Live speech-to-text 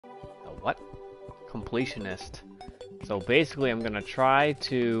What? Completionist. So basically, I'm gonna try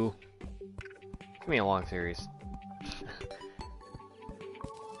to. Give me a long series.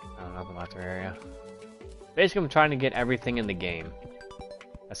 I don't know nothing about Terraria. Basically, I'm trying to get everything in the game.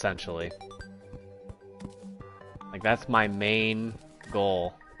 Essentially. Like, that's my main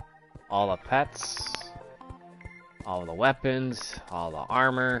goal. All the pets, all the weapons, all the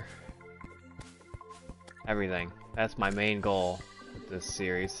armor, everything. That's my main goal with this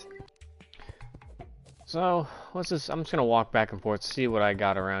series. So, let's just, I'm just gonna walk back and forth, see what I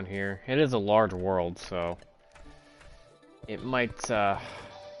got around here. It is a large world, so it might not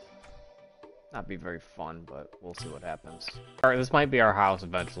be very fun, but we'll see what happens. Alright, this might be our house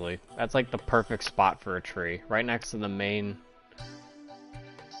eventually. That's like the perfect spot for a tree. Right next to the main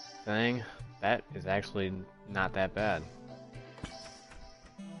thing. That is actually not that bad.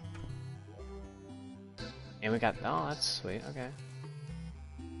 And we got, oh, that's sweet, okay.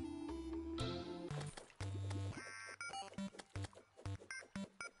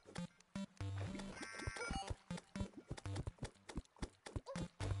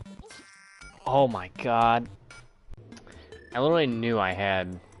 Oh my god. I literally knew I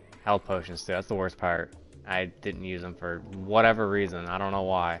had health potions too. That's the worst part. I didn't use them for whatever reason. I don't know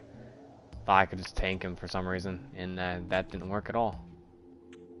why. Thought I could just tank him for some reason, and that didn't work at all.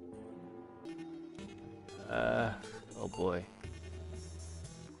 Oh boy.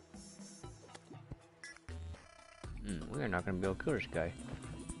 We are not gonna be able to kill this guy.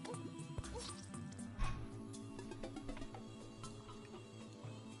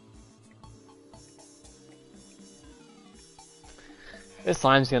 This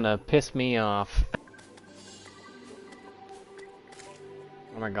slime's gonna piss me off.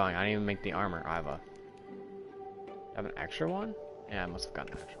 Where am I going? I didn't even make the armor. I have an extra one? Yeah, I must have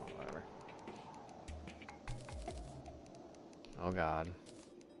gotten an extra one. Whatever. Oh god.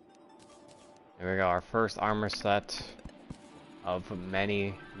 Here we go. Our first armor set of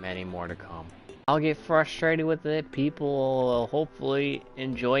many, many more to come. I'll get frustrated with it. People will hopefully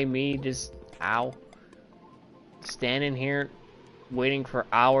enjoy me just, standing here waiting for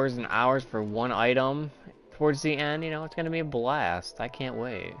hours and hours for one item towards the end. You know, it's gonna be a blast. I can't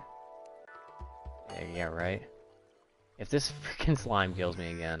wait. Yeah, right. If this freaking slime kills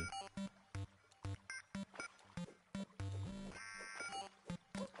me again.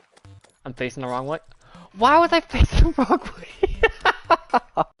 I'm facing the wrong way. Why was I facing the wrong way?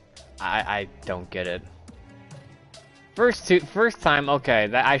 I don't get it. First time, okay,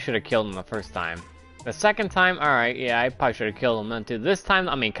 that I should have killed him the first time. The second time, alright, yeah, I probably should have killed him then too. This time,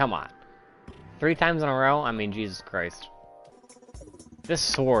 I mean, come on. 3 times in a row? I mean, Jesus Christ. This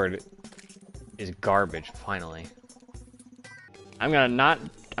sword is garbage, finally.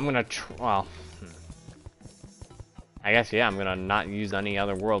 Well, I guess, yeah, I'm gonna not use any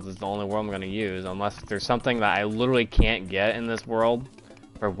other worlds. It's the only world I'm gonna use, unless there's something that I literally can't get in this world,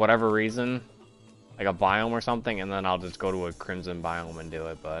 for whatever reason. Like a biome or something, and then I'll just go to a crimson biome and do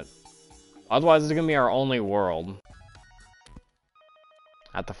it, but otherwise, it's gonna be our only world.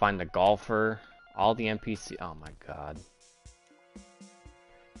 I have to find the golfer, all the NPC. Oh my god.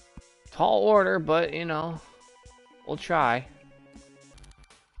 Tall order, but you know, we'll try.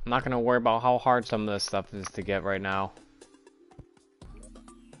 I'm not gonna worry about how hard some of this stuff is to get right now.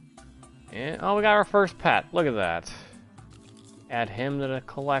 And, oh, we got our first pet. Look at that. Add him to the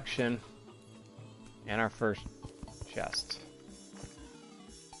collection. And our first chest.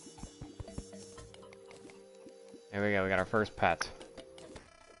 There we go, we got our first pet.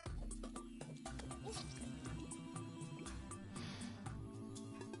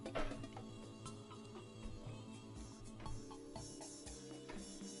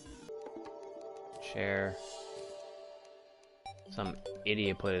 Chair. Some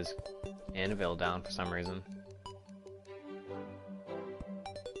idiot put his anvil down for some reason.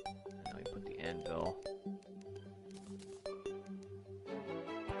 Now we put the anvil.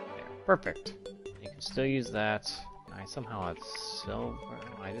 There, perfect. You can still use that. I somehow have silver.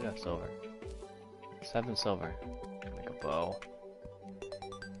 Oh, I do have silver. 7 silver. Make a bow.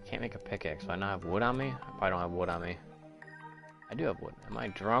 Can't make a pickaxe. Do I not have wood on me? I probably don't have wood on me. I do have wood. Am I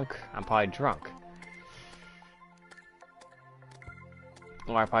drunk? I'm probably drunk.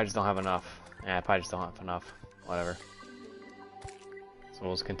 Or I probably just don't have enough. Yeah, I probably just don't have enough. Whatever. So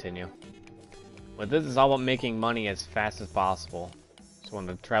we'll just continue. But this is all about making money as fast as possible. So when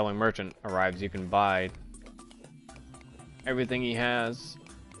the traveling merchant arrives, you can buy everything he has.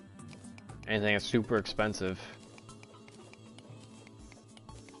 Anything that's super expensive.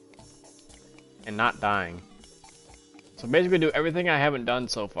 And not dying. So basically do everything I haven't done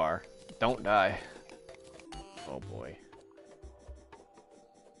so far. Don't die. Oh boy.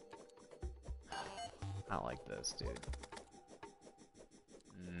 Not like this, dude.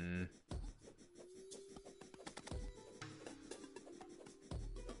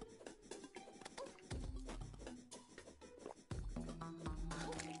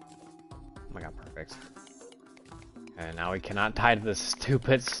 Oh my god, perfect. And now we cannot tie to this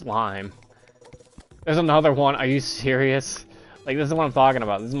stupid slime. There's another one. Are you serious? Like, this is what I'm talking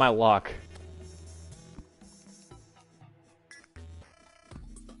about. This is my luck.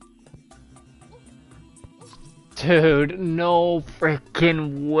 Dude, no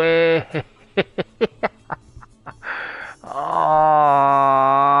freaking way.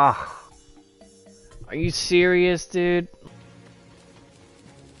 Oh, are you serious, dude?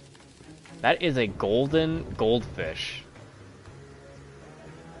 That is a golden goldfish.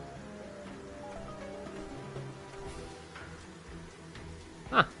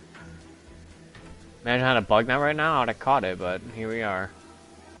 Huh. Imagine I had a bug net right now, I would have caught it, but here we are.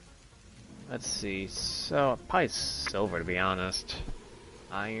 Let's see, so, probably silver to be honest.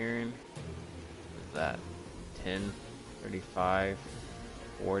 Iron, what is that? 10, 35,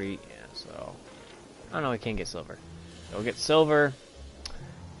 40, yeah, so. I don't know, we can't get silver. So we'll get silver,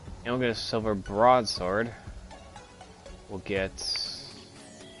 and we'll get a silver broadsword. We'll get...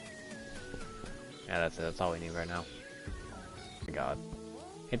 yeah, that's it, that's all we need right now. Oh my god.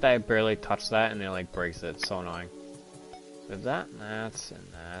 I hate that I barely touched that and it like breaks it, it's so annoying. So that, and that, and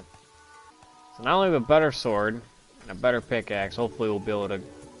that. So now we have a better sword and a better pickaxe. Hopefully we'll be able to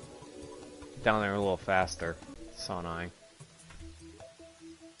get down there a little faster. It's so annoying.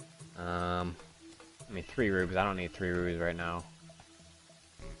 I mean 3 rubies. I don't need 3 rubies right now.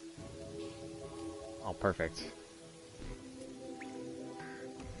 Oh, perfect.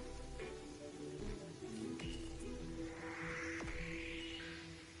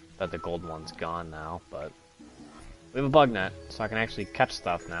 But the gold one's gone now, but we have a bug net, so I can actually catch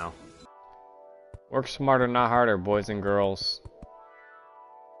stuff now. Work smarter, not harder, boys and girls.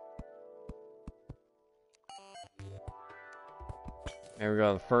 There we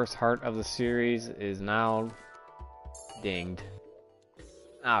go, the first heart of the series is now dinged.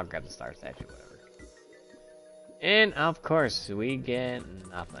 I'll grab the star statue, whatever. And of course, we get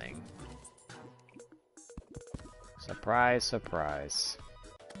nothing. Surprise, surprise.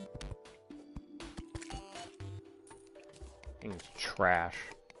 Thing's trash.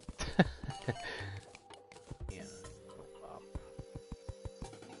 Yeah, go up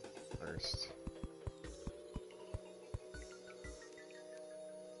first.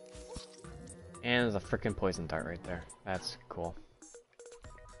 And there's a freaking poison dart right there. That's cool.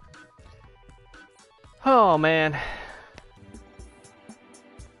 Oh man.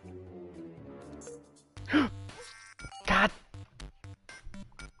 God.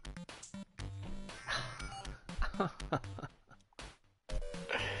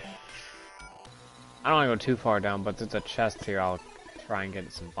 I don't want to go too far down, but there's a chest here. I'll try and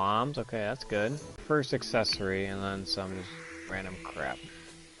get some bombs. Okay, that's good. First accessory, and then some just random crap.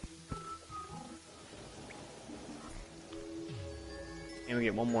 And we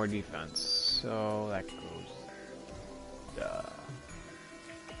get one more defense. So that goes there.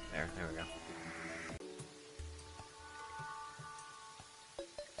 There we go.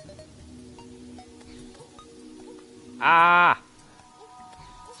 Ah!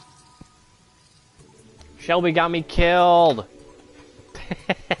 Shelby got me killed!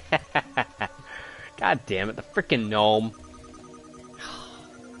 God damn it, the freaking gnome.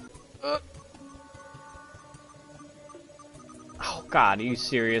 Oh god, are you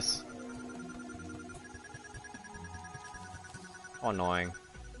serious? How annoying.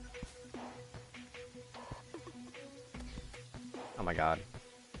 Oh my god.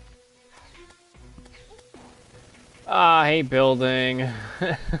 Ah, I hate building.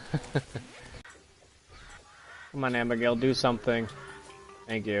 Come on, Abigail, do something.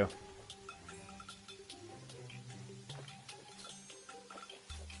 Thank you.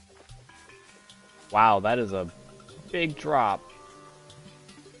 Wow, that is a big drop.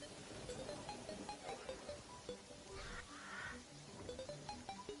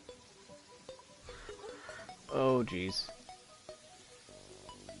 Oh, jeez.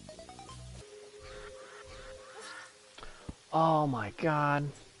 Oh my god.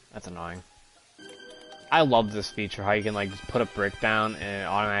 That's annoying. I love this feature, how you can like just put a brick down and it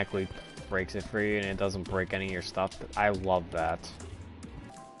automatically breaks it for you and it doesn't break any of your stuff. I love that.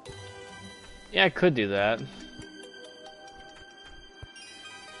 Yeah, I could do that.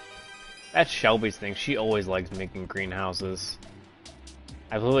 That's Shelby's thing. She always likes making greenhouses.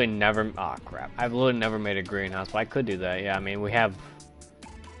 I've literally never... oh, crap. I've literally never made a greenhouse, but I could do that. Yeah, I mean, we have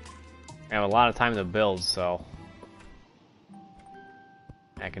a lot of time to build, so...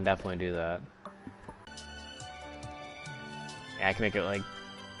 I can definitely do that. Yeah, I can make it like...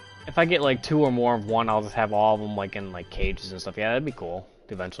 If I get like 2 or more of one, I'll just have all of them like in like cages and stuff. Yeah, that'd be cool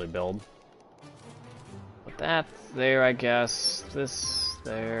to eventually build. But that's there, I guess. This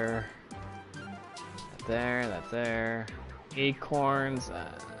there. That there, that there. Acorns. I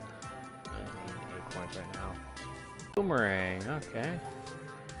need acorns right now. Boomerang, okay.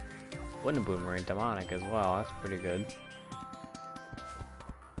 Wooden boomerang, demonic as well. That's pretty good.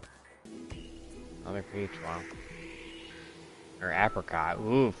 Another peach, wow. Or apricot.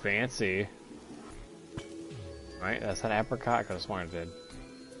 Ooh, fancy. Right, that's an apricot? I could have sworn it did.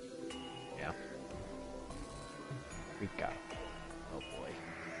 Yeah. We got. Oh boy.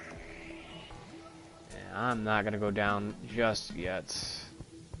 And I'm not gonna go down just yet.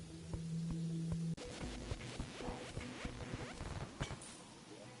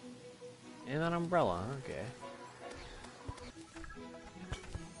 And an umbrella, okay.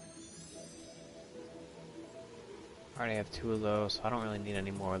 I already have 2 of those, so I don't really need any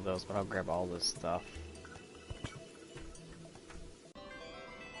more of those, but I'll grab all this stuff.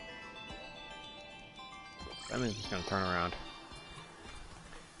 I'm just gonna turn around.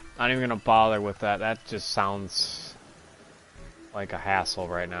 Not even gonna bother with that. That just sounds like a hassle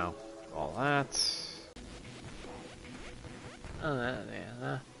right now. All that. Oh,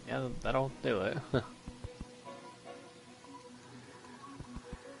 yeah, that'll do it.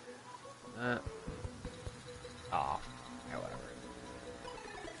 Oh, yeah, whatever.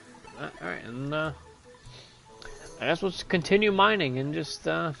 Alright, and I guess we'll just continue mining and just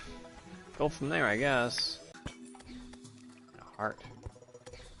go from there, I guess. A heart.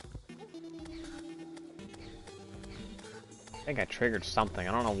 I think I triggered something.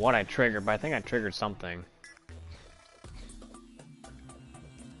 I don't know what I triggered, but I think I triggered something.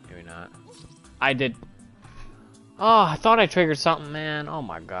 Maybe not. I did. Oh, I thought I triggered something, man. Oh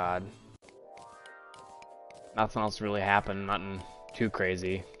my god. Nothing else really happened. Nothing too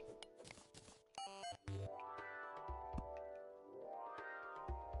crazy.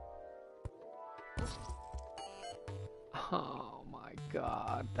 Oh my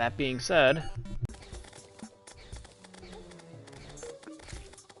god. That being said...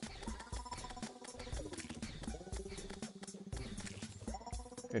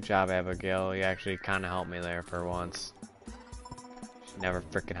 Good job, Abigail. You actually kind of helped me there for once. She never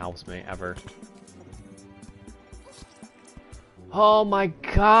freaking helps me, ever. Oh my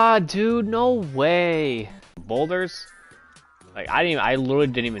god, dude, no way! Boulders? Like, I literally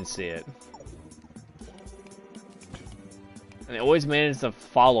didn't even see it. And they always manage to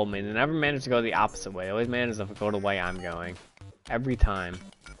follow me. They never manage to go the opposite way. They always manage to go the way I'm going. Every time.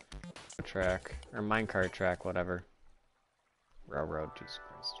 Track. Or minecart track, whatever. Railroad, Jesus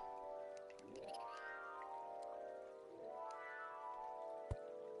Christ.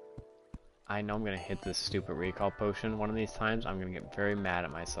 I know I'm gonna hit this stupid recall potion one of these times. I'm gonna get very mad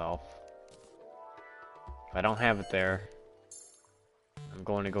at myself. If I don't have it there, I'm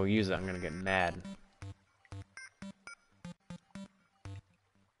going to go use it. I'm gonna get mad.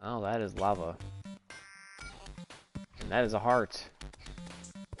 Oh, that is lava. And that is a heart.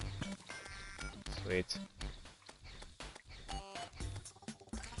 Sweet.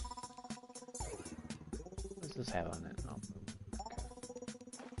 What does this have on it? Oh.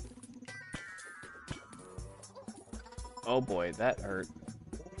 Oh boy, that hurt.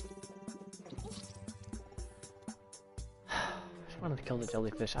 I just wanted to kill the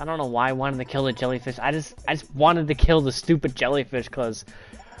jellyfish. I don't know why I wanted to kill the jellyfish. I just wanted to kill the stupid jellyfish because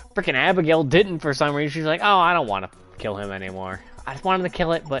freaking Abigail didn't for some reason. She's like, oh, I don't want to kill him anymore. I just wanted to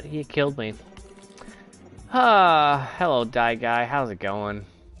kill it, but he killed me. Ah, hello, Die Guy. How's it going?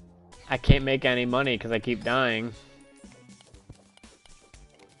 I can't make any money because I keep dying.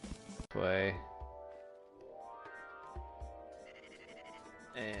 This way.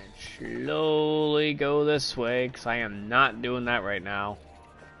 And slowly go this way, because I am not doing that right now.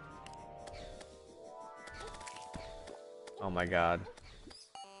 Oh my god.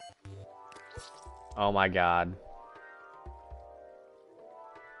 Oh my god.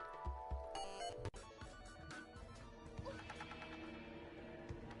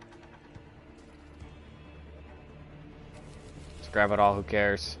 Let's grab it all, who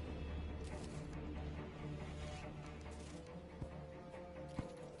cares?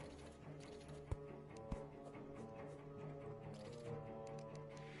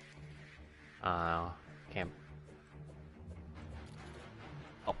 Can't.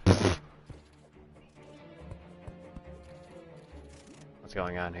 Oh, pfft. What's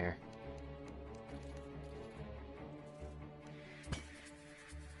going on here? God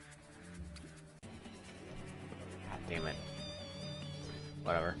damn it.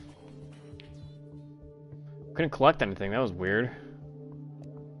 Whatever. Couldn't collect anything, that was weird.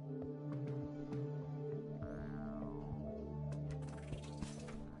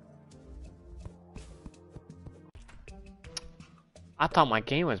 I thought my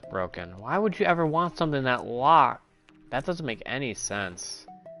game was broken. Why would you ever want something that locked? That doesn't make any sense.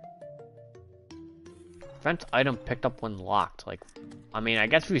 Prevent item picked up when locked. Like, I mean, I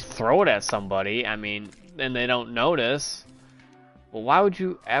guess if you throw it at somebody, I mean, then they don't notice. Well, why would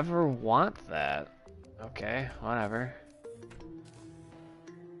you ever want that? Okay, whatever.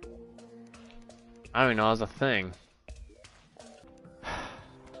 I don't even know that was a thing.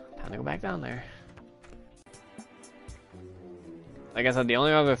 Time to go back down there. Like I said, the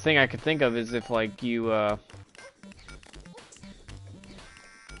only other thing I could think of is if, like, you, I'm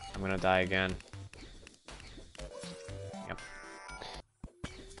gonna die again. Yep.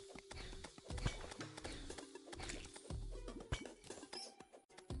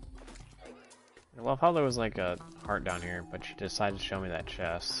 I love how there was, like, a heart down here, but she decided to show me that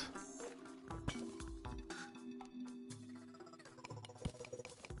chest.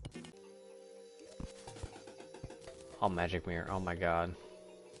 Oh, magic mirror. Oh my god.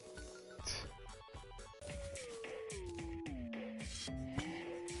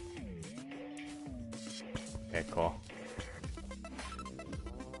 Okay, cool.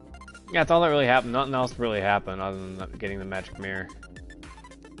 Yeah, that's all that really happened. Nothing else really happened other than getting the magic mirror.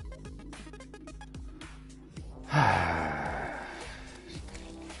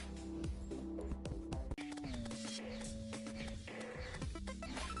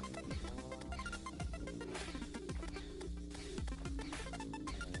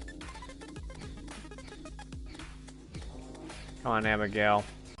 Come on, Abigail.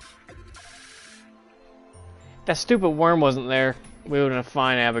 That stupid worm wasn't there. We would have been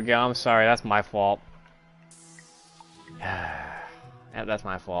fine, Abigail. I'm sorry, that's my fault. Yeah, that's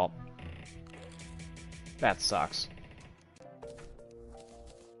my fault. That sucks.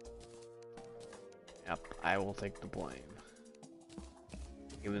 Yep, I will take the blame.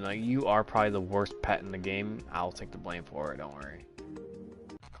 Even though you are probably the worst pet in the game, I'll take the blame for it, don't worry.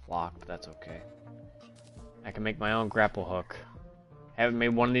 Clock, but that's okay. I can make my own grapple hook. Haven't made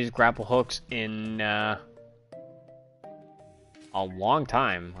one of these grapple hooks in a long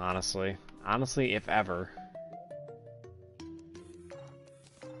time, honestly. Honestly, if ever.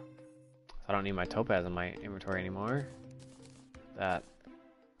 I don't need my topaz in my inventory anymore. That.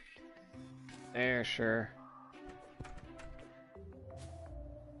 There, sure.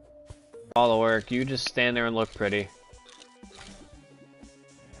 All the work. You just stand there and look pretty.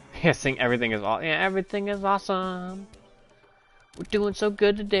 Guessing everything is awesome. Yeah, everything is awesome. We're doing so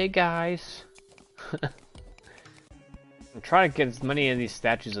good today, guys. I'm trying to get as many of these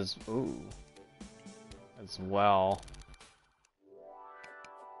statues as well.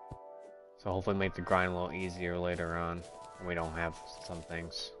 So hopefully make the grind a little easier later on when we don't have some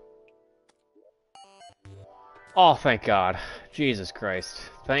things. Oh, thank God. Jesus Christ.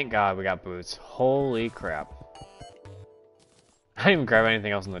 Thank God we got boots. Holy crap. I didn't even grab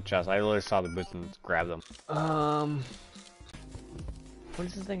anything else in the chest. I literally saw the boots and grabbed them. What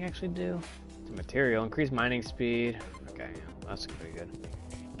does this thing actually do? It's a material. Increase mining speed. Okay, that's pretty good.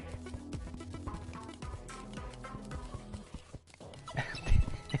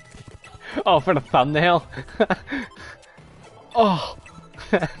 Oh, for the thumbnail? Oh!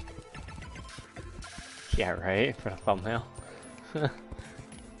 Yeah, right? For the thumbnail.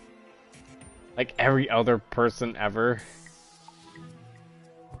 Like every other person ever.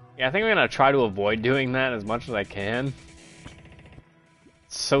 Yeah, I think I'm gonna try to avoid doing that as much as I can.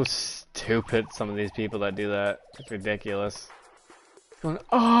 It's so stupid, some of these people that do that. It's ridiculous. Going,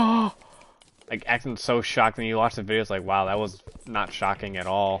 oh! Like acting so shocked when you watch the video, it's like, wow, that was not shocking at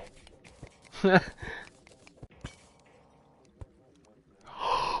all.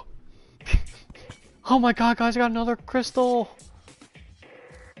 Oh my god, guys, I got another crystal!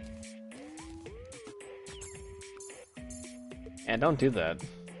 Yeah, don't do that.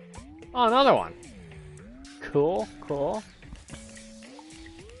 Oh, another one! Cool, cool.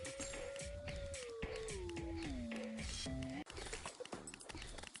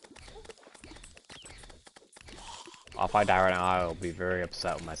 Oh, if I die right now, I will be very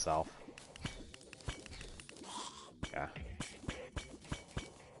upset with myself. Yeah.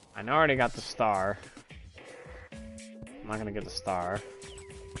 I know I already got the star. I'm not gonna get the star.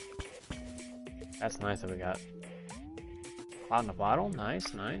 That's nice that we got cloud in the bottle.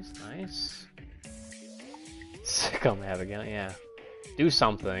 Nice, nice, nice. Sick on Abigail, yeah. Do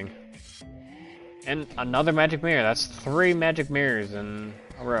something. And another magic mirror. That's 3 magic mirrors in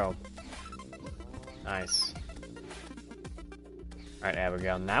a row. Nice. Alright,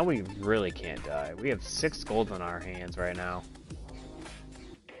 Abigail, now we really can't die. We have 6 gold in our hands right now.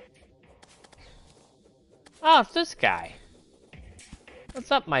 Oh, it's this guy. What's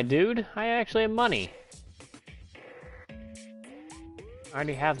up, my dude? I actually have money. I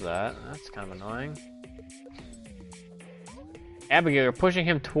already have that. That's kind of annoying. Abigail, you're pushing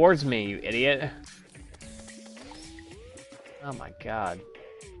him towards me, you idiot. Oh my god.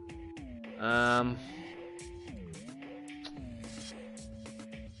 I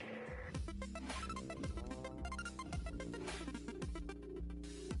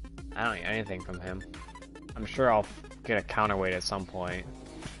don't need anything from him. I'm sure I'll get a counterweight at some point.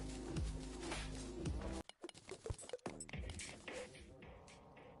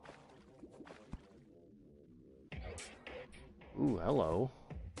 Ooh, hello.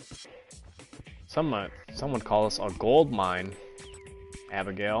 Some would call this a gold mine,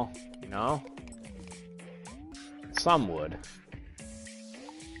 Abigail, you know? Some would.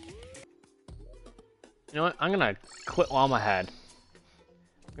 You know what? I'm gonna quit while I'm ahead.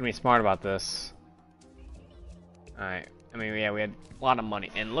 I'm gonna be smart about this. Alright. I mean, yeah, we had a lot of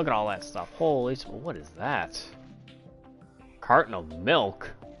money. And look at all that stuff. Holy, what is that? Carton of milk?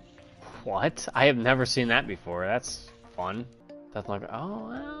 What? I have never seen that before. That's fun. That's like, oh,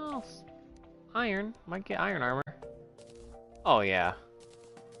 well, iron. Might get iron armor. Oh, yeah.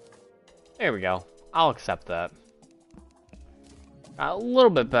 There we go. I'll accept that. A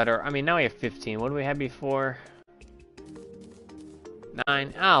little bit better. I mean, now we have 15. What do we have before?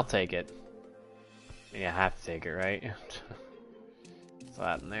 9. I'll take it. Yeah, I have to take it, right? Throw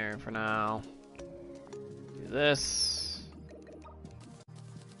that in there for now. Do this.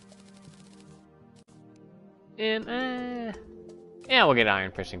 And, yeah, we'll get an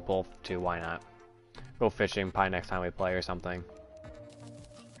iron fishing pole too. Why not? Go fishing probably next time we play or something.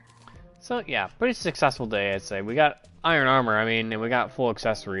 So, yeah, pretty successful day, I'd say. We got iron armor, I mean, and we got full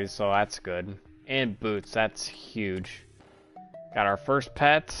accessories, so that's good. And boots, that's huge. Got our first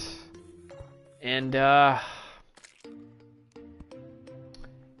pet. And, yeah,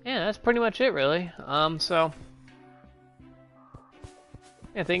 that's pretty much it, really. So,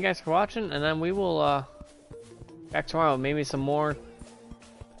 yeah, thank you guys for watching, and then we will, back tomorrow, maybe some more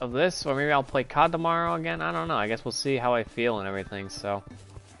of this, or maybe I'll play COD tomorrow again, I don't know, I guess we'll see how I feel and everything, so.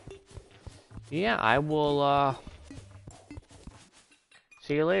 Yeah, I will,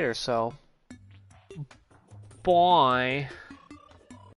 see you later, so. Bye.